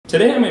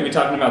Today I'm going to be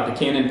talking about the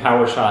Canon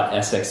Powershot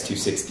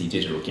SX260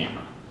 digital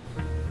camera.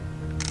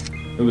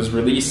 It was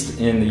released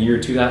in the year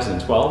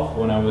 2012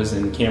 when I was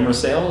in camera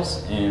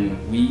sales,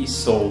 and we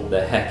sold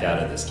the heck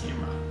out of this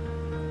camera.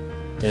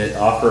 It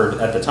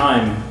offered, at the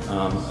time,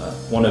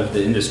 one of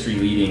the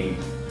industry-leading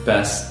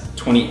best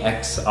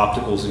 20x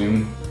optical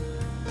zoom,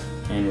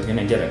 and we're going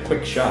to get a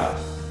quick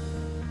shot.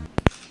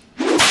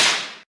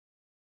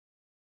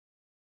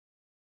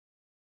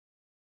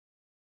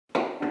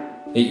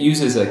 It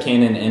uses a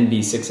Canon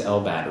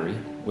NB6L battery,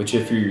 which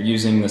if you're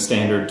using the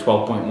standard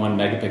 12.1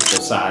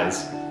 megapixel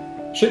size,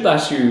 should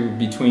last you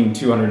between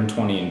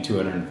 220 and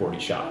 240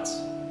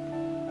 shots.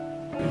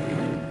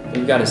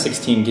 We've got a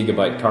 16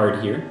 gigabyte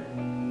card here,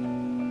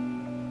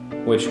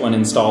 which when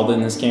installed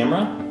in this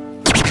camera,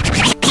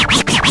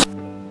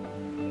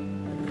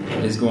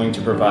 is going to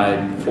provide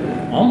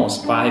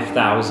almost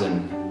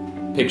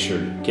 5,000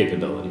 picture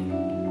capability.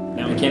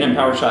 Now, the Canon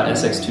Powershot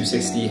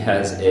SX260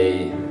 has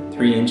a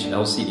 3-inch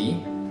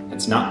LCD.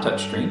 It's not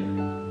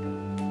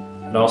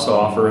touchscreen. It also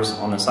offers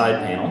on the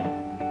side panel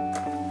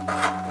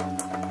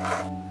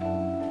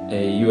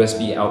a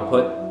USB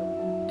output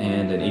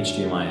and an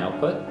HDMI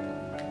output.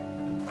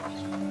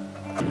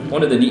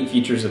 One of the neat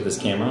features of this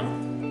camera,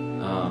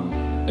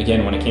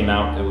 again when it came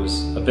out it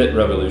was a bit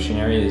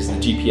revolutionary, is the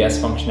GPS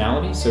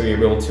functionality. So you're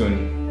able to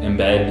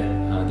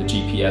embed the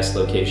GPS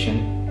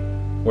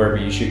location wherever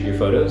you shoot your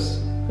photos.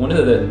 One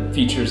of the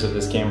features of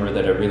this camera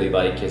that I really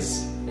like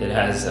is it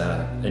has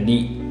a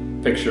neat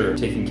picture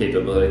taking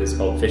capability that's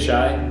called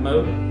fisheye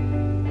mode,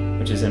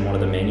 which is in one of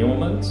the manual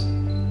modes.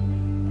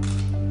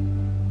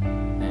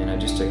 And I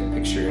just took a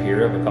picture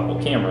here of a couple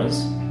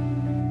cameras,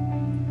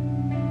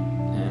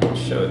 and I'll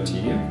show it to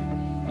you.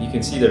 You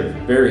can see they're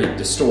very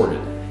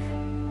distorted.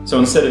 So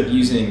instead of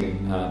using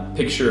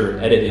picture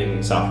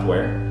editing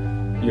software,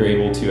 you're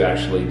able to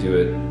actually do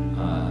it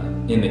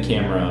in the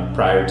camera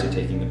prior to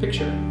taking the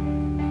picture.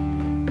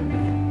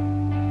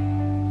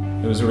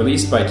 It was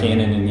released by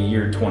Canon in the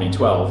year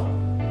 2012,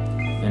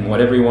 and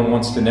what everyone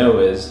wants to know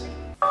is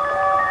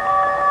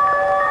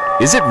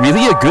it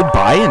really a good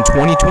buy in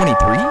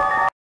 2023?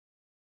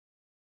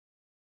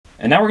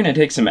 And now we're going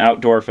to take some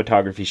outdoor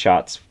photography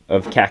shots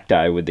of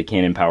cacti with the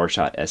Canon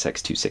Powershot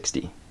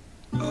SX260.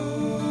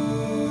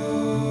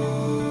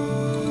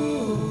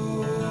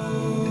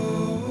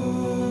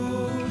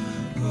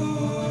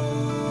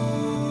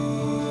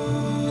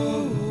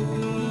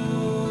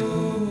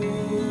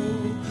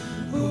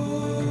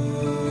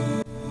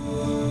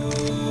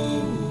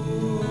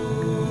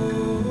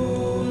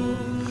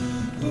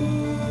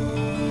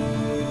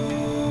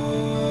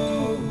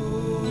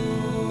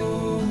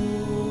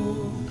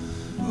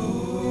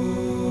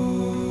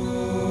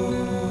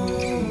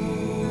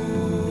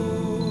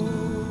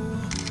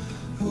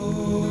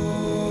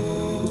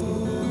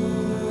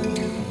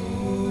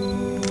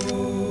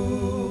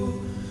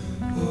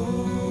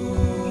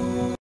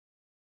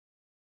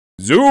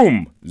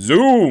 Zoom,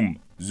 zoom,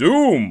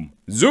 zoom,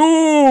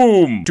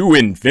 zoom to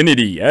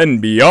infinity and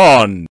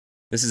beyond.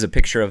 This is a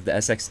picture of the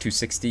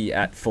SX260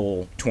 at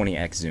full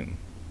 20x zoom.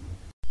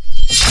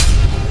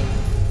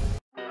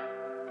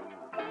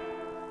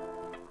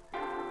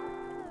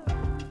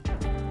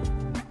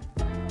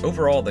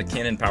 Overall, the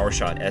Canon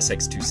Powershot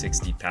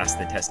SX260 passed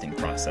the testing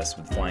process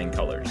with flying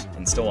colors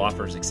and still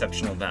offers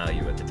exceptional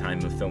value at the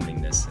time of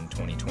filming this in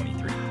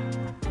 2023.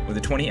 With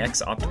a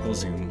 20x optical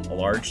zoom, a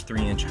large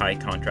 3-inch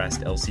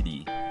high-contrast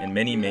LCD, and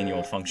many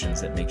manual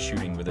functions that make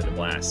shooting with it a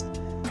blast,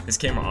 this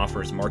camera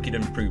offers marked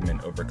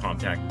improvement over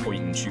compact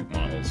point-and-shoot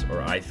models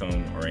or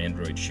iPhone or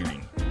Android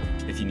shooting,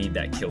 if you need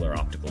that killer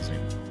optical zoom.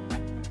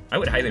 I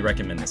would highly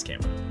recommend this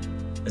camera.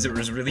 As it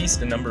was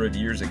released a number of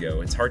years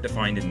ago, it's hard to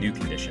find in new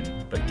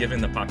condition, but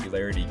given the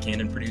popularity,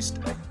 Canon produced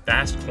a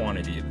vast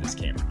quantity of this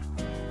camera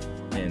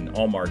in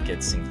all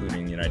markets,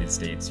 including the United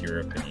States,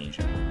 Europe, and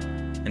Asia.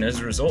 And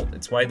as a result,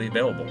 it's widely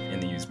available in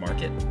the used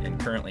market and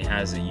currently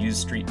has a used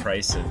street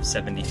price of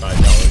 $75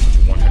 to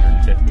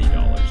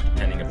 $150,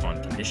 depending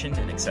upon condition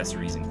and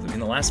accessories included. In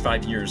the last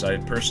 5 years,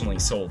 I've personally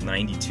sold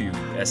 92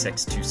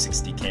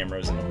 SX260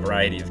 cameras in a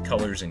variety of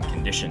colors and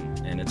condition,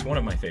 and it's one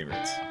of my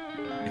favorites.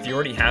 If you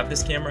already have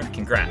this camera,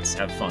 congrats,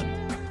 have fun.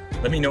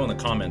 Let me know in the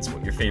comments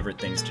what your favorite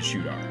things to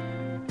shoot are.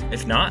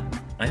 If not,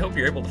 I hope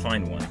you're able to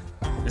find one.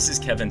 This is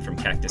Kevin from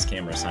Cactus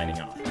Camera signing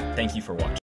off. Thank you for watching.